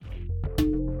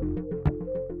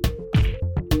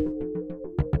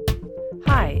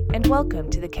Welcome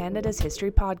to the Canada's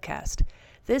History Podcast.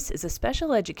 This is a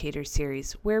special educator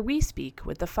series where we speak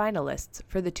with the finalists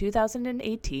for the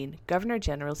 2018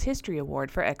 Governor-General's History Award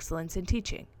for Excellence in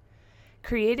Teaching.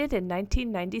 Created in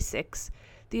 1996,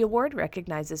 the award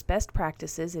recognizes best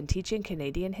practices in teaching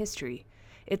Canadian history.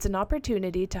 It's an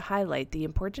opportunity to highlight the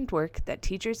important work that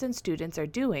teachers and students are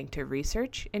doing to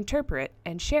research, interpret,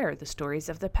 and share the stories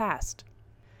of the past.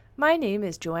 My name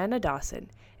is Joanna Dawson,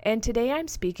 and today I'm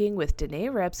speaking with Danae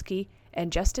Rebsky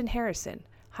and Justin Harrison,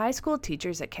 high school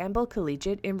teachers at Campbell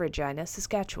Collegiate in Regina,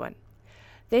 Saskatchewan.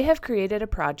 They have created a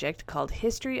project called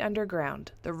History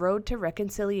Underground, The Road to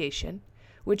Reconciliation,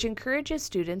 which encourages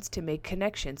students to make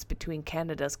connections between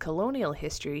Canada's colonial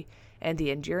history and the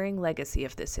enduring legacy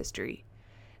of this history.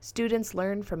 Students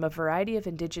learn from a variety of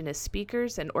Indigenous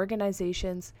speakers and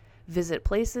organizations, visit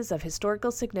places of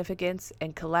historical significance,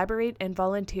 and collaborate and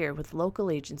volunteer with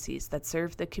local agencies that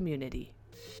serve the community.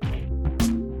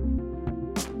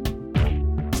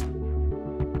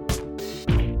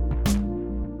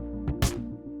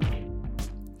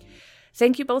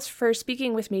 Thank you both for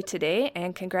speaking with me today,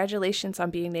 and congratulations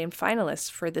on being named finalists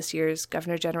for this year's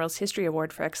Governor-General's History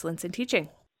Award for Excellence in Teaching.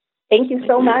 Thank you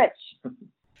so much.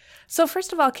 So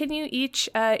first of all, can you each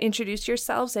introduce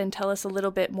yourselves and tell us a little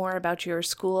bit more about your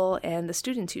school and the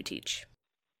students you teach?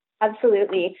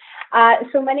 Absolutely.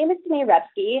 So my name is Danae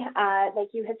Rebsky. Like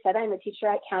you had said, I'm a teacher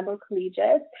at Campbell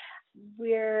Collegiate.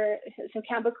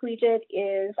 Campbell Collegiate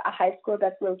is a high school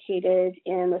that's located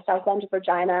in the Southland of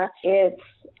Regina. It's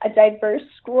a diverse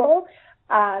school,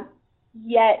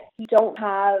 yet we don't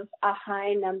have a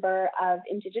high number of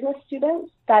Indigenous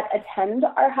students that attend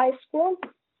our high school.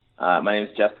 My name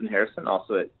is Justin Harrison,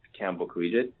 also at Campbell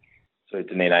Collegiate. So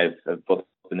Danae and I have both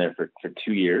been there for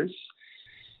 2 years.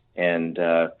 And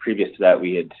previous to that,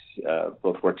 we had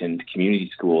both worked in community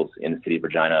schools in the city of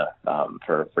Regina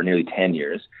for nearly 10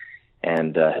 years,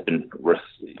 and have been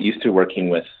used to working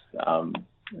with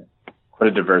quite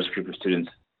a diverse group of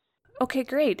students. Okay,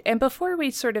 great. And before we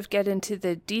sort of get into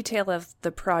the detail of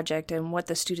the project and what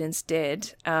the students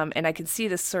did, and I can see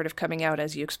this sort of coming out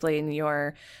as you explain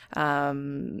your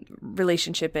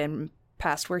relationship and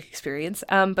past work experience,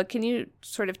 but can you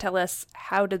sort of tell us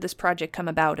how did this project come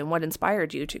about and what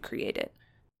inspired you to create it?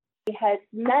 We had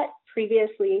met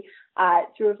previously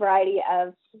through a variety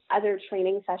of other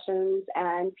training sessions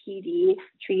and PD,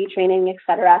 treaty training,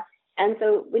 etc. And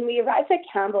so when we arrived at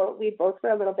Campbell, we both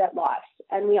were a little bit lost.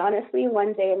 And we honestly,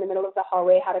 one day in the middle of the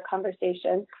hallway, had a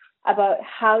conversation about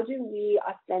how do we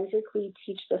authentically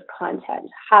teach this content?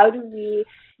 How do we,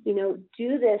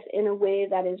 do this in a way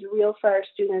that is real for our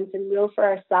students and real for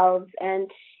ourselves and,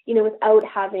 without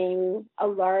having a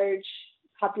large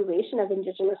population of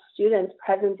Indigenous students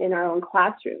present in our own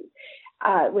classrooms.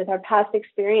 With our past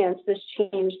experience, this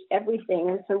changed everything.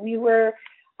 And so we were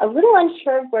a little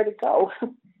unsure of where to go.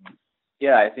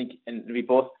 Yeah, I think, and we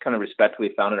both kind of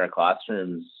respectfully found in our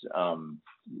classrooms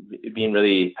being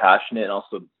really passionate and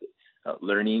also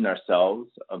learning ourselves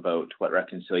about what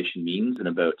reconciliation means and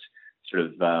about sort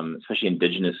of, especially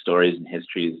Indigenous stories and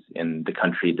histories in the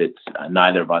country that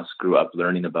neither of us grew up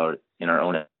learning about in our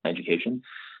own education.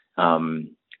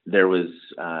 There was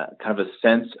kind of a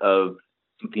sense of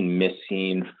something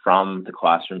missing from the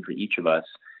classroom for each of us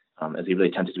as we really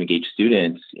attempted to engage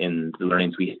students in the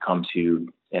learnings we had come to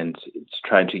and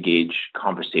trying to engage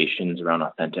conversations around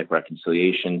authentic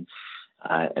reconciliation.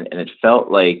 And it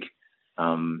felt like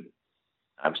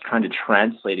I was trying to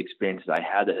translate experiences I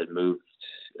had that had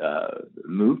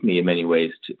moved me in many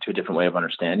ways to a different way of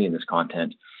understanding this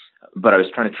content. But I was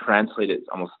trying to translate it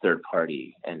almost third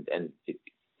party. And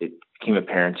it became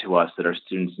apparent to us that our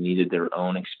students needed their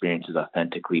own experiences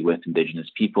authentically with Indigenous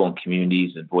people and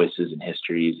communities and voices and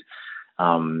histories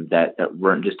that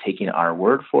weren't just taking our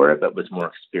word for it, but was more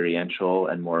experiential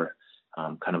and more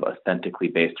kind of authentically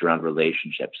based around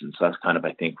relationships. And so that's kind of,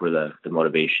 I think, where the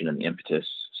motivation and the impetus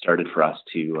started for us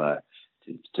to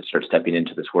start stepping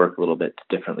into this work a little bit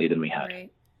differently than we had.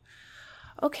 Right.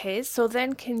 Okay, so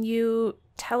then can you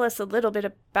tell us a little bit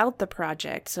about the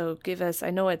project? So give us,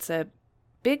 I know it's a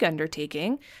big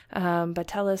undertaking, but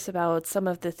tell us about some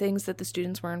of the things that the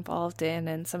students were involved in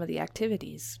and some of the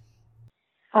activities.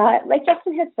 Like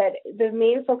Justin had said, the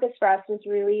main focus for us was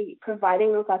really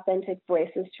providing those authentic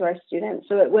voices to our students.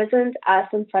 So it wasn't us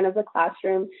in front of the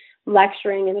classroom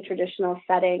lecturing in a traditional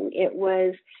setting. It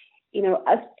was,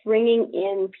 us bringing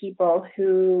in people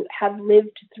who have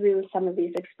lived through some of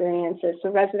these experiences.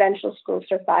 So residential school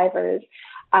survivors,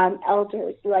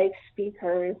 elders, life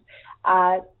speakers,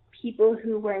 people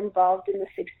who were involved in the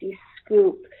 60s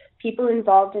Scoop, people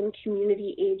involved in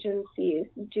community agencies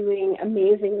doing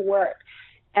amazing work.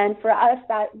 And for us,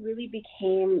 that really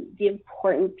became the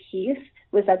important piece,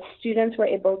 was that students were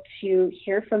able to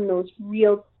hear from those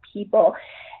real people.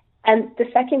 And the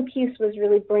second piece was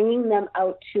really bringing them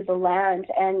out to the land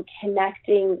and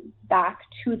connecting back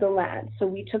to the land. So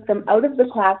we took them out of the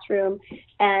classroom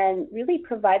and really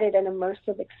provided an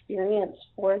immersive experience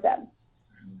for them.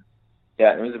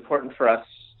 Yeah, it was important for us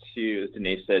to, as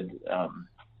Danae said,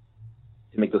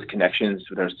 to make those connections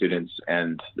with our students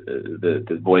and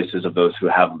the voices of those who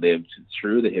have lived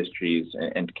through the histories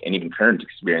and even current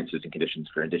experiences and conditions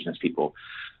for Indigenous people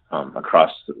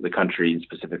across the country, and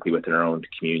specifically within our own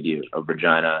community of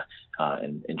Regina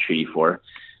and Treaty 4.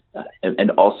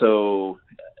 And also,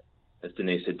 as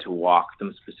Danae said, to walk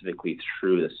them specifically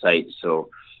through the site. So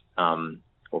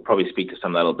we'll probably speak to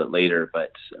some of that a little bit later,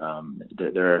 but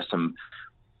there are some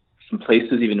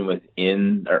places even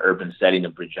within our urban setting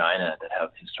of Regina that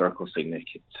have historical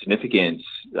significance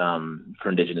for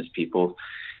Indigenous people,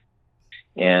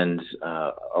 and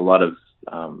a lot of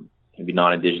maybe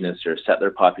non-Indigenous or settler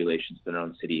populations in our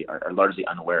own city are largely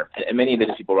unaware. And many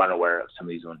Indigenous people are unaware of some of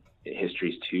these own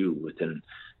histories too within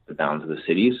the bounds of the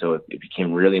city. So it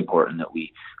became really important that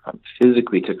we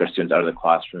physically took our students out of the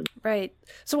classroom. Right.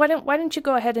 So why don't you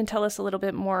go ahead and tell us a little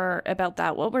bit more about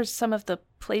that? What were some of the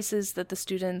places that the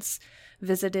students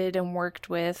visited and worked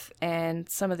with, and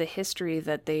some of the history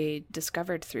that they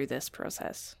discovered through this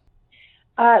process?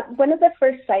 One of the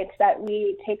first sites that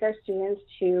we take our students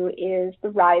to is the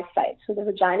RISE site, so the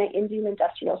Regina Indian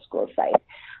Industrial School site.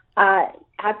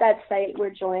 At that site, we're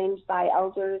joined by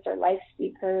elders or life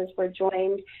speakers. We're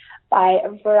joined by a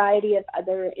variety of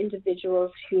other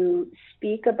individuals who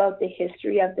speak about the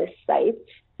history of this site,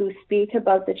 who speak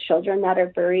about the children that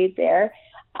are buried there.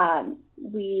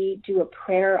 We do a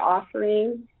prayer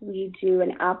offering. We do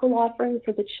an apple offering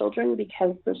for the children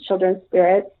because those children's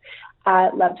spirits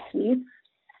love sweets.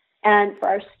 And for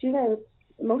our students,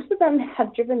 most of them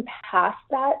have driven past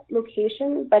that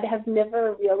location, but have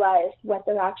never realized what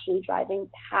they're actually driving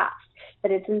past. That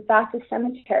it's in fact a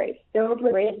cemetery filled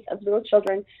with graves of little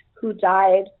children who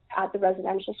died at the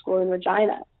residential school in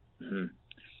Regina. Mm-hmm.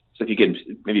 So if you can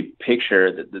maybe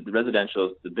picture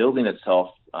the building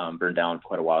itself burned down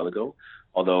quite a while ago,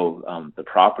 although the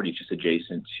property just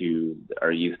adjacent to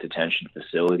our youth detention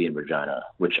facility in Regina,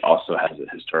 which also has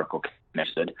a historical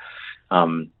connection.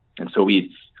 And so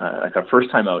we, like our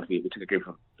first time out, we took a group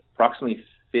of approximately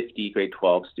 50 grade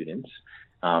 12 students,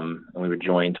 and we were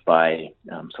joined by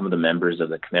some of the members of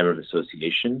the Commemorative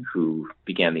Association who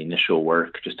began the initial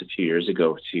work just a few years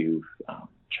ago to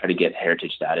try to get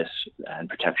heritage status and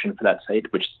protection for that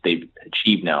site, which they've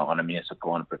achieved now on a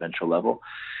municipal and a provincial level.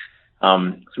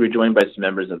 So we were joined by some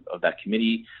members of that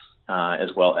committee,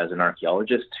 as well as an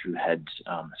archaeologist who had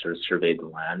sort of surveyed the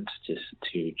land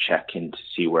to check in to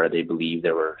see where they believed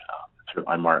there were sort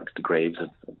of unmarked graves of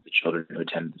the children who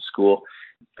attended the school.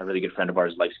 A really good friend of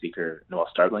ours, life speaker Noelle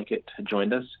Starblanket, had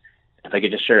joined us. If I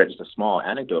could just share just a small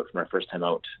anecdote from our first time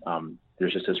out,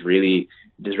 there's just this really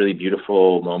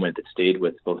beautiful moment that stayed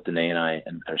with both Danae and I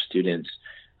and our students,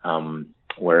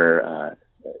 where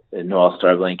Noelle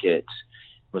Starblanket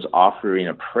was offering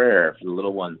a prayer for the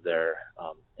little ones there.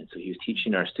 And so he was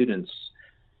teaching our students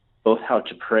both how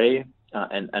to pray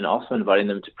and also inviting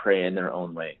them to pray in their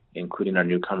own way, including our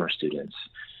newcomer students.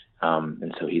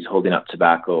 And so he's holding up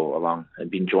tobacco along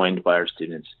and being joined by our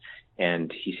students.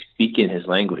 And he's speaking his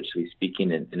language. So he's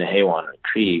speaking in Nahéwant or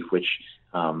Cree, which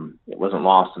it wasn't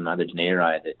lost on neither Danae or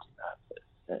I that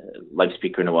life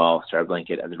speaker Noelle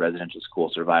Starblanket, as a residential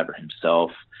school survivor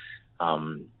himself,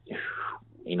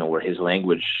 where his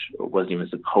language wasn't even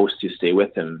supposed to stay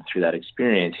with him through that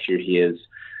experience. Here he is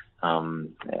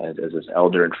as this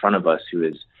elder in front of us who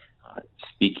is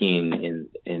speaking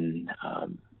in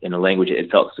a language.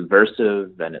 It felt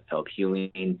subversive and it felt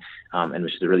healing, and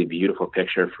which is a really beautiful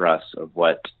picture for us of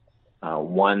what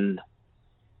one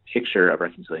picture of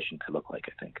reconciliation could look like,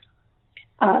 I think.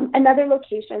 Another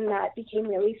location that became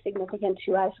really significant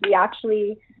to us, we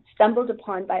actually stumbled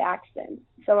upon by accident.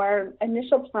 So our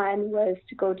initial plan was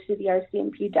to go to the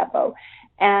RCMP depot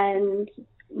and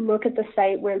look at the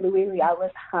site where Louis Riel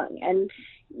was hung and,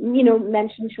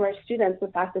 mention to our students the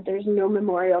fact that there's no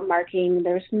memorial marking,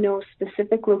 there's no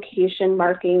specific location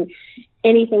marking,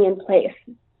 anything in place.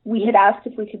 We had asked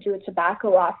if we could do a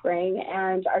tobacco offering,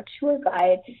 and our tour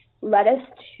guide led us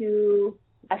to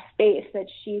a space that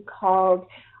she called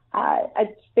a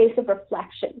space of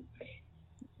reflection.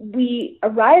 We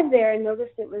arrived there and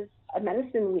noticed it was a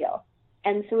medicine wheel.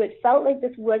 And so it felt like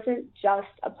this wasn't just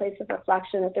a place of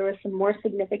reflection, that there was some more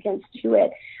significance to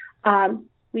it.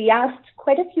 we asked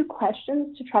quite a few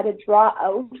questions to try to draw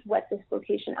out what this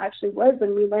location actually was,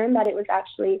 and we learned that it was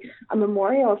actually a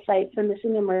memorial site for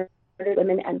missing and murdered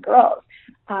women and girls.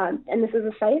 And this is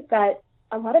a site that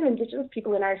a lot of Indigenous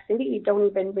people in our city don't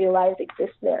even realize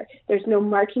exists there. There's no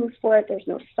markings for it. There's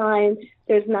no sign.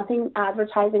 There's nothing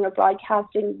advertising or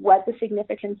broadcasting what the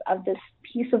significance of this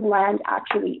piece of land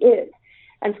actually is.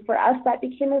 And so for us, that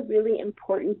became a really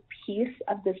important piece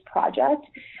of this project.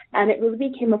 And it really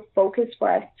became a focus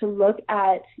for us to look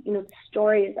at, the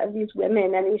stories of these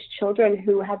women and these children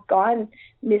who have gone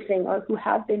missing or who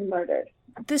have been murdered.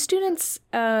 The students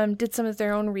did some of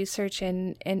their own research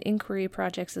and inquiry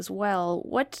projects as well.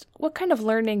 What kind of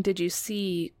learning did you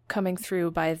see coming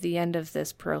through by the end of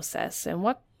this process? And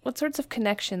what sorts of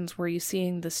connections were you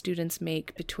seeing the students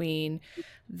make between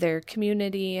their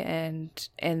community and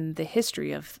the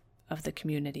history of the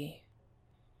community?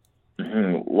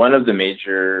 Mm-hmm. One of the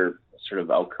major sort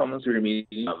of outcomes we were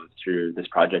meeting through this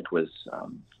project was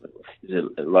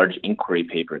a large inquiry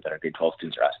paper that our grade 12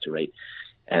 students are asked to write,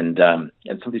 and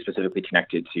something specifically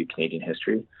connected to Canadian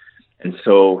history. And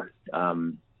so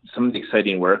some of the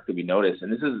exciting work that we noticed,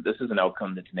 and this is an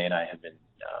outcome that Danae and I have been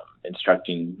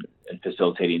instructing and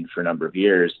facilitating for a number of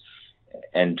years,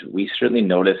 and we certainly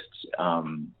noticed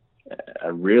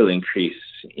a real increase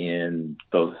in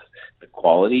both the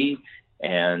quality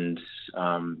and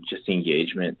just the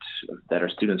engagement that our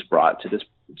students brought to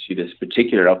this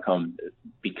particular outcome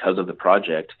because of the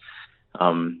project.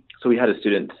 So we had a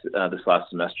student this last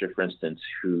semester, for instance,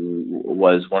 who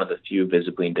was one of the few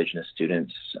visibly Indigenous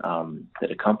students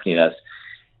that accompanied us.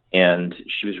 And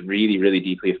she was really, really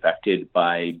deeply affected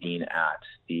by being at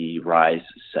the RISE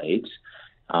site.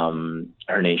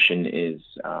 Our nation is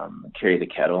Carry the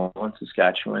Kettle in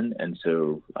Saskatchewan. And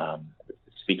so the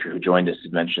speaker who joined us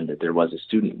had mentioned that there was a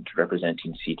student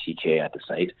representing CTK at the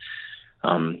site.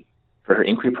 For her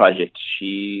inquiry project,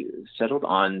 she settled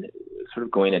on sort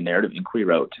of going a narrative inquiry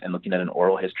route and looking at an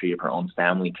oral history of her own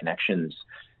family connections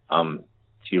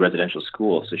to residential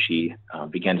school. So she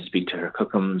began to speak to her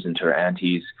cookums and to her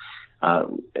aunties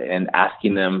and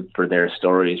asking them for their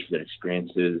stories, for their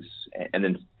experiences, and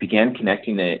then began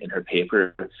connecting it in her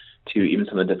paper to even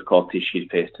some of the difficulties she'd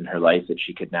faced in her life that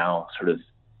she could now sort of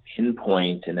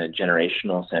pinpoint in a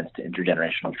generational sense to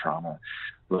intergenerational trauma,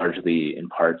 largely in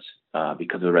parts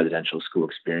because of the residential school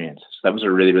experience. So that was a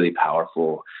really, really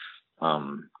powerful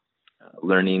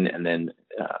learning and then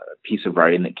piece of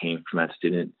writing that came from that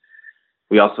student.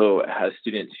 We also had a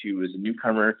student who was a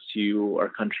newcomer to our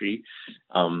country,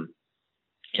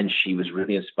 and she was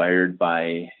really inspired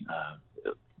by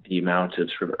the amount of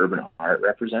sort of urban art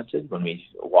represented when we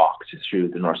walked through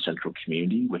the North Central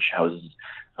community, which houses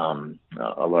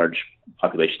a large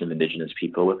population of Indigenous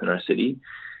people within our city.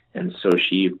 And so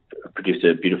she produced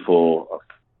a beautiful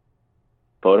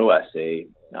photo essay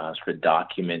sort of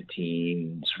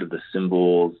documenting sort of the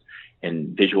symbols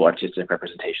and visual artistic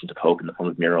representations of hope in the form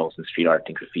of murals and street art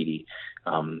and graffiti.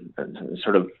 And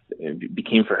sort of it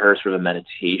became for her sort of a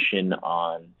meditation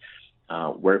on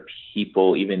where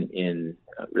people, even in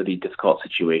really difficult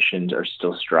situations, are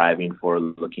still striving for,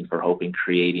 looking for hope and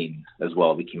creating as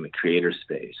well, became a creator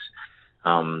space.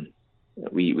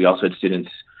 We also had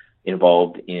students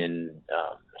involved in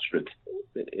sort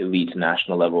of elite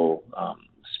national level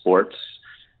sports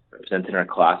represented in our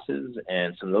classes,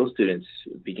 and some of those students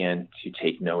began to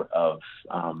take note of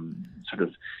sort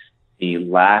of the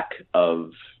lack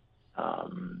of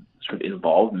sort of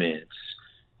involvement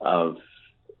of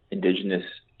Indigenous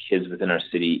kids within our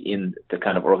city in the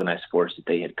kind of organized sports that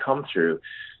they had come through,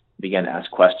 began to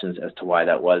ask questions as to why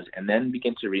that was, and then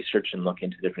begin to research and look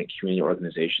into different community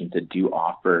organizations that do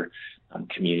offer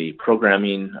community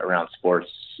programming around sports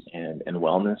and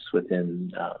wellness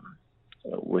within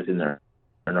their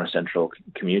North Central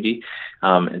community.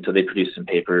 And so they produced some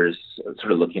papers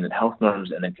sort of looking at health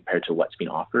norms and then compared to what's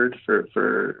being offered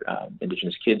for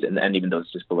Indigenous kids and even those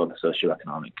just below the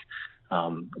socioeconomic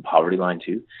poverty line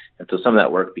too. And so some of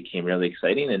that work became really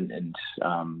exciting and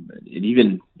it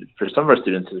even for some of our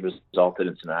students has resulted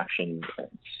in some action,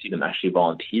 see them actually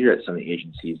volunteer at some of the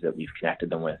agencies that we've connected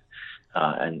them with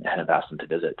and have asked them to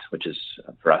visit, which is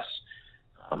for us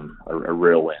a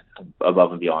real win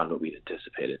above and beyond what we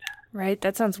anticipated. Right.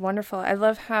 That sounds wonderful. I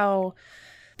love how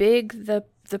big the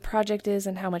project is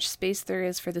and how much space there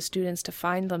is for the students to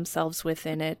find themselves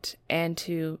within it and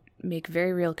to make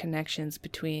very real connections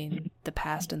between the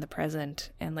past and the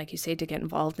present. And like you say, to get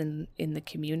involved in the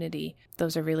community.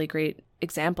 Those are really great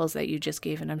examples that you just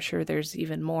gave, and I'm sure there's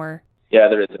even more. Yeah,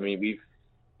 there is. I mean,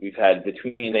 we've had,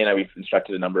 between Nate and I, we've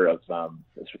instructed a number of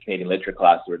Canadian literature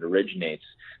classes where it originates.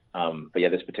 But yeah,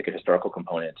 this particular historical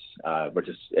component, we're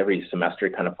just every semester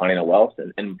kind of finding a wealth.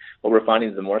 And what we're finding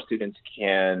is the more students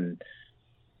can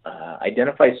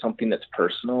identify something that's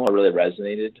personal or really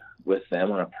resonated with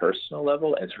them on a personal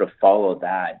level and sort of follow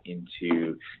that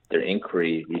into their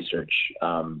inquiry research,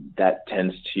 that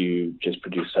tends to just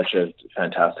produce such a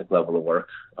fantastic level of work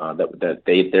that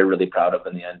they're really proud of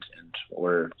in the end, and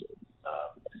we're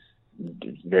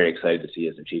very excited to see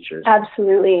as a teacher.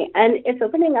 Absolutely. And it's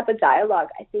opening up a dialogue,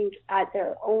 I think, at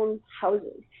their own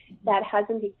houses that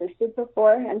hasn't existed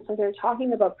before. And so they're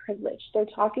talking about privilege. They're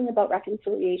talking about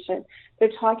reconciliation.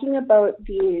 They're talking about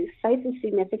the sites of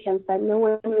significance that no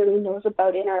one really knows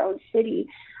about in our own city,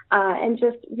 and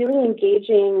just really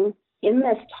engaging in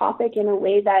this topic in a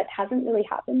way that hasn't really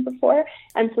happened before.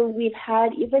 And so we've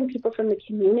had even people from the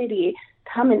community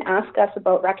come and ask us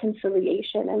about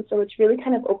reconciliation. And so it's really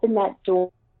kind of opened that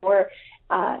door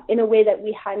in a way that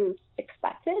we hadn't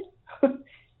expected,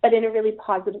 but in a really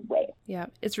positive way. Yeah,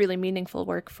 it's really meaningful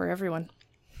work for everyone.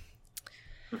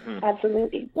 Mm-hmm.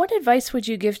 Absolutely. What advice would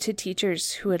you give to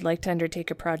teachers who would like to undertake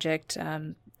a project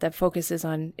that focuses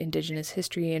on Indigenous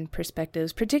history and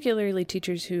perspectives, particularly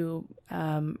teachers who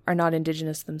are not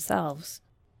Indigenous themselves?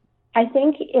 I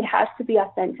think it has to be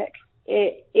authentic.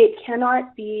 It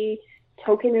cannot be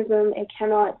tokenism. It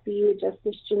cannot be just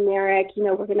this generic,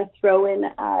 we're going to throw in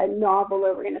a novel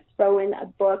or we're going to throw in a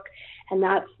book, and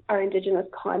that's our Indigenous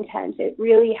content. It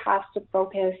really has to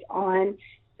focus on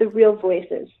the real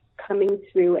voices coming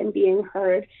through and being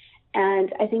heard.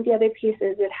 And I think the other piece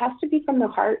is it has to be from the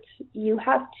heart. You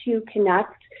have to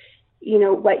connect,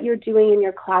 what you're doing in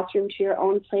your classroom to your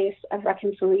own place of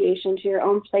reconciliation, to your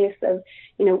own place of,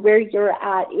 where you're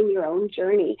at in your own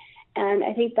journey. And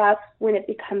I think that's when it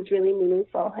becomes really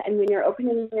meaningful. And when you're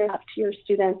opening it up to your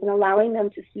students and allowing them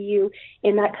to see you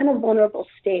in that kind of vulnerable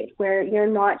state where you're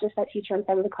not just that teacher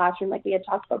inside of the classroom like we had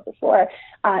talked about before,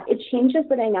 it changes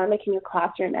the dynamic in your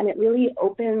classroom, and it really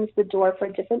opens the door for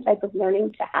a different type of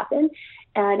learning to happen.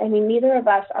 And I mean, neither of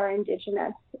us are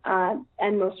Indigenous,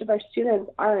 and most of our students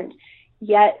aren't.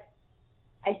 Yet,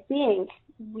 I think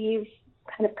we've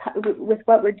kind of, with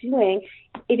what we're doing,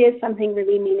 it is something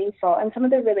really meaningful. And some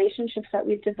of the relationships that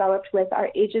we've developed with our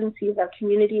agencies, our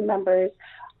community members,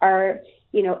 our,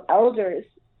 elders,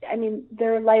 I mean,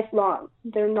 they're lifelong.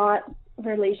 They're not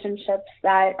relationships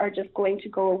that are just going to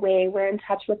go away. We're in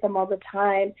touch with them all the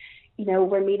time.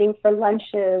 We're meeting for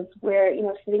lunches. We're,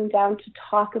 sitting down to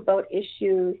talk about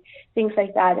issues, things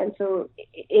like that. And so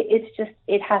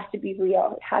it has to be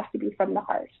real. It has to be from the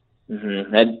heart.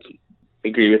 Mm-hmm. I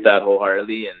agree with that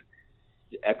wholeheartedly, and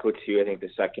echo too, I think the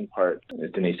second part,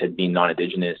 Denise said, being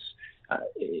non-Indigenous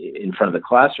in front of the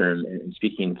classroom and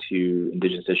speaking to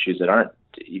Indigenous issues that aren't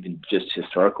even just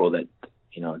historical, that,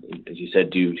 as you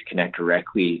said, do connect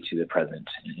directly to the present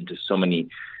and to so many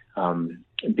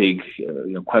big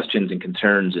questions and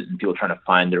concerns and people trying to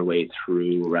find their way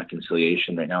through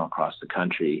reconciliation right now across the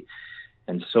country.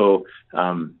 And so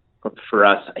for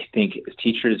us, I think as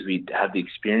teachers, we have the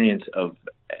experience of,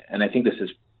 and I think this is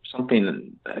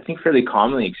something I think fairly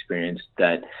commonly experienced,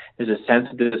 that there's a sense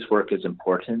that this work is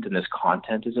important and this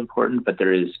content is important, but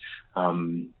there is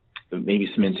maybe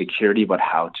some insecurity about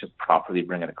how to properly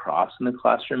bring it across in the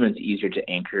classroom. And it's easier to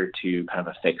anchor to kind of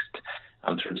a fixed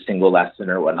sort of single lesson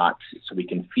or whatnot, so we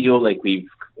can feel like we've,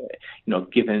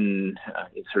 given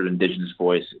sort of Indigenous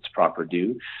voice its proper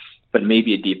due, but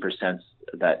maybe a deeper sense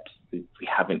that we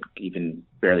haven't even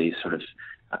barely sort of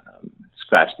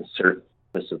scratched the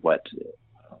surface of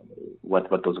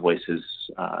what those voices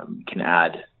can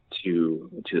add to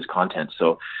this content.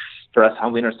 So for us,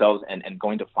 humbling ourselves and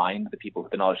going to find the people,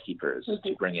 the knowledge keepers, mm-hmm.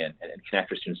 to bring in and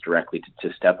connect our students directly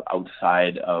to step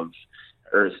outside of,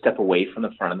 or step away from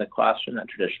the front of the classroom, that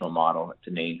traditional model that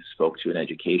Danae spoke to in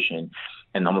education,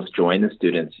 and almost join the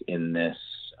students in this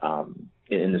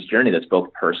journey that's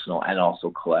both personal and also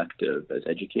collective as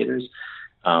educators.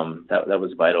 That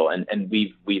was vital. And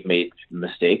we've made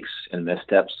mistakes and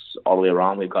missteps all the way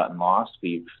around. We've gotten lost.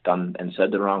 We've done and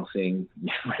said the wrong thing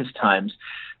numerous times,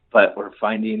 but we're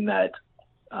finding that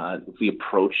if we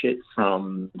approach it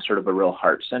from sort of a real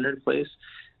heart-centered place,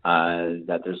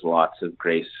 that there's lots of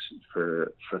grace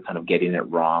for kind of getting it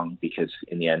wrong, because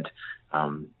in the end,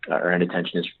 our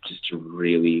intention is just to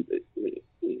really,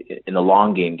 in the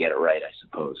long game, get it right, I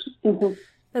suppose. Mm-hmm.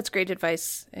 That's great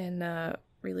advice and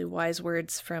really wise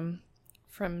words from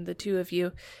the two of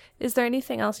you. Is there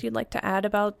anything else you'd like to add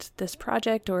about this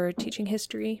project or teaching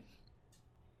history?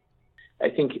 I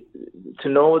think to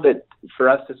know that for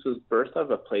us, this was birthed out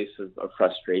of a place of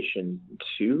frustration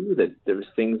too, that there was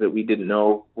things that we didn't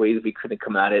know, ways we couldn't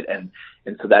come at it. And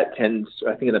so that tends,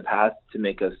 I think in the past, to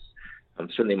make us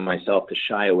certainly myself, to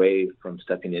shy away from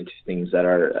stepping into things that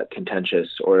are contentious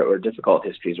or difficult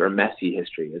histories or messy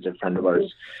history. As a friend of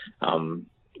ours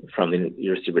from the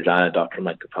University of Regina, Dr.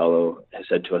 Mike Capello, has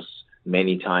said to us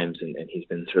many times, and he's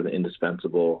been sort of an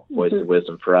indispensable voice of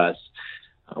wisdom for us,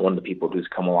 one of the people who's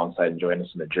come alongside and joined us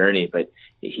in the journey, but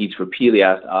he's repeatedly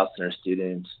asked us and our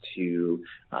students to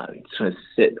sort of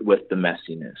sit with the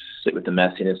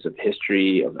messiness of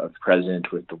history, of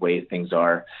present, with the way things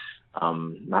are,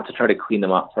 not to try to clean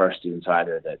them up for our students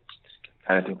either, that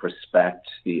kind of think respect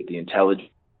the intelligence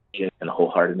and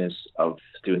wholeheartedness of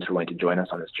students who are going to join us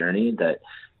on this journey, that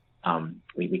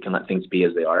we can let things be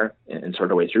as they are and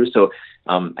sort of way through. So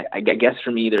I guess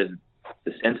for me, there's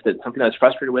the sense that something I was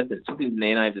frustrated with is something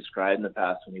Nate and I have described in the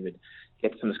past when we would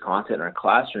get some of this content in our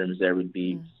classrooms. There would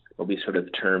be what we sort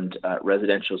of termed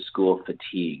residential school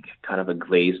fatigue, kind of a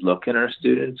glazed look in our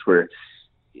students where,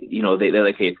 they're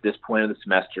like, hey, it's this point of the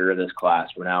semester of this class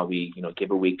where now we,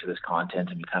 give a week to this content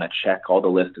and we kind of check all the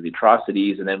list of the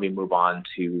atrocities and then we move on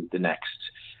to the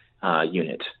next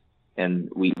unit. And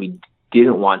we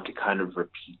didn't want to kind of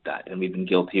repeat that. And we've been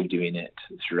guilty of doing it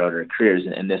throughout our careers.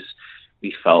 And this,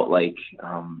 we felt like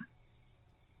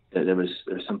there was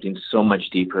something so much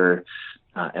deeper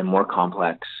and more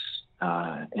complex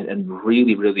and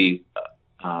really, really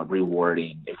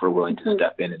rewarding if we're willing to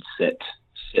step in and sit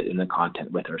in the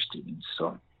content with our students.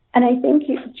 So, and I think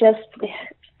just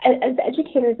as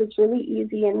educators, it's really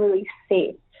easy and really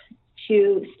safe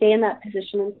to stay in that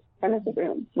position in front of the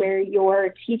room where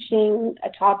you're teaching a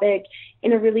topic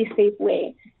in a really safe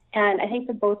way. And I think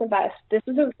for both of us, this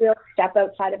was a real step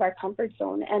outside of our comfort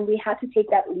zone, and we had to take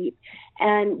that leap.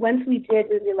 And once we did,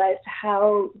 we realized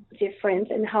how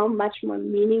different and how much more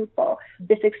meaningful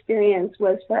this experience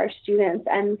was for our students.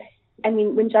 And I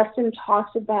mean, when Justin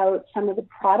talks about some of the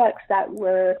products that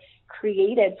were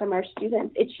created from our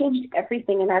students, it changed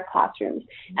everything in our classrooms.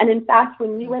 And in fact,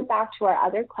 when we went back to our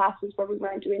other classes where we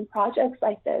weren't doing projects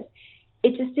like this,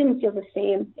 it just didn't feel the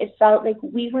same. It felt like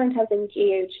we weren't as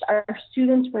engaged. Our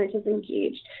students weren't as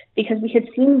engaged because we had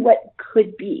seen what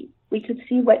could be. We could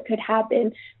see what could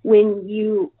happen when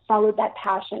you followed that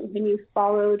passion, when you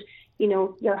followed,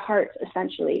 your heart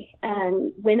essentially,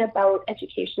 and went about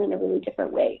education in a really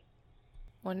different way.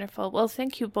 Wonderful. Well,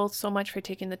 thank you both so much for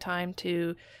taking the time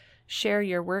to share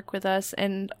your work with us,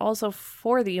 and also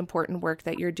for the important work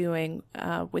that you're doing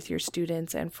with your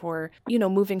students, and for,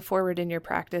 moving forward in your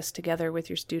practice together with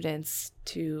your students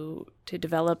to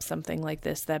develop something like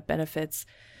this that benefits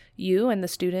you and the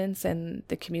students and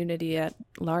the community at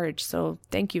large. So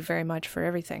thank you very much for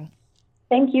everything.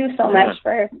 Thank you so much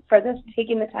for this,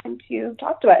 taking the time to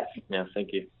talk to us. Yeah,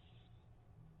 thank you.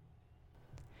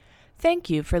 Thank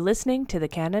you for listening to the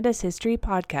Canada's History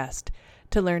Podcast.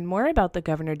 To learn more about the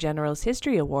Governor-General's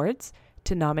History Awards,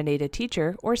 to nominate a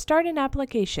teacher, or start an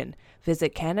application,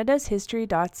 visit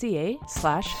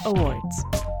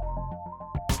canadashistory.ca/awards.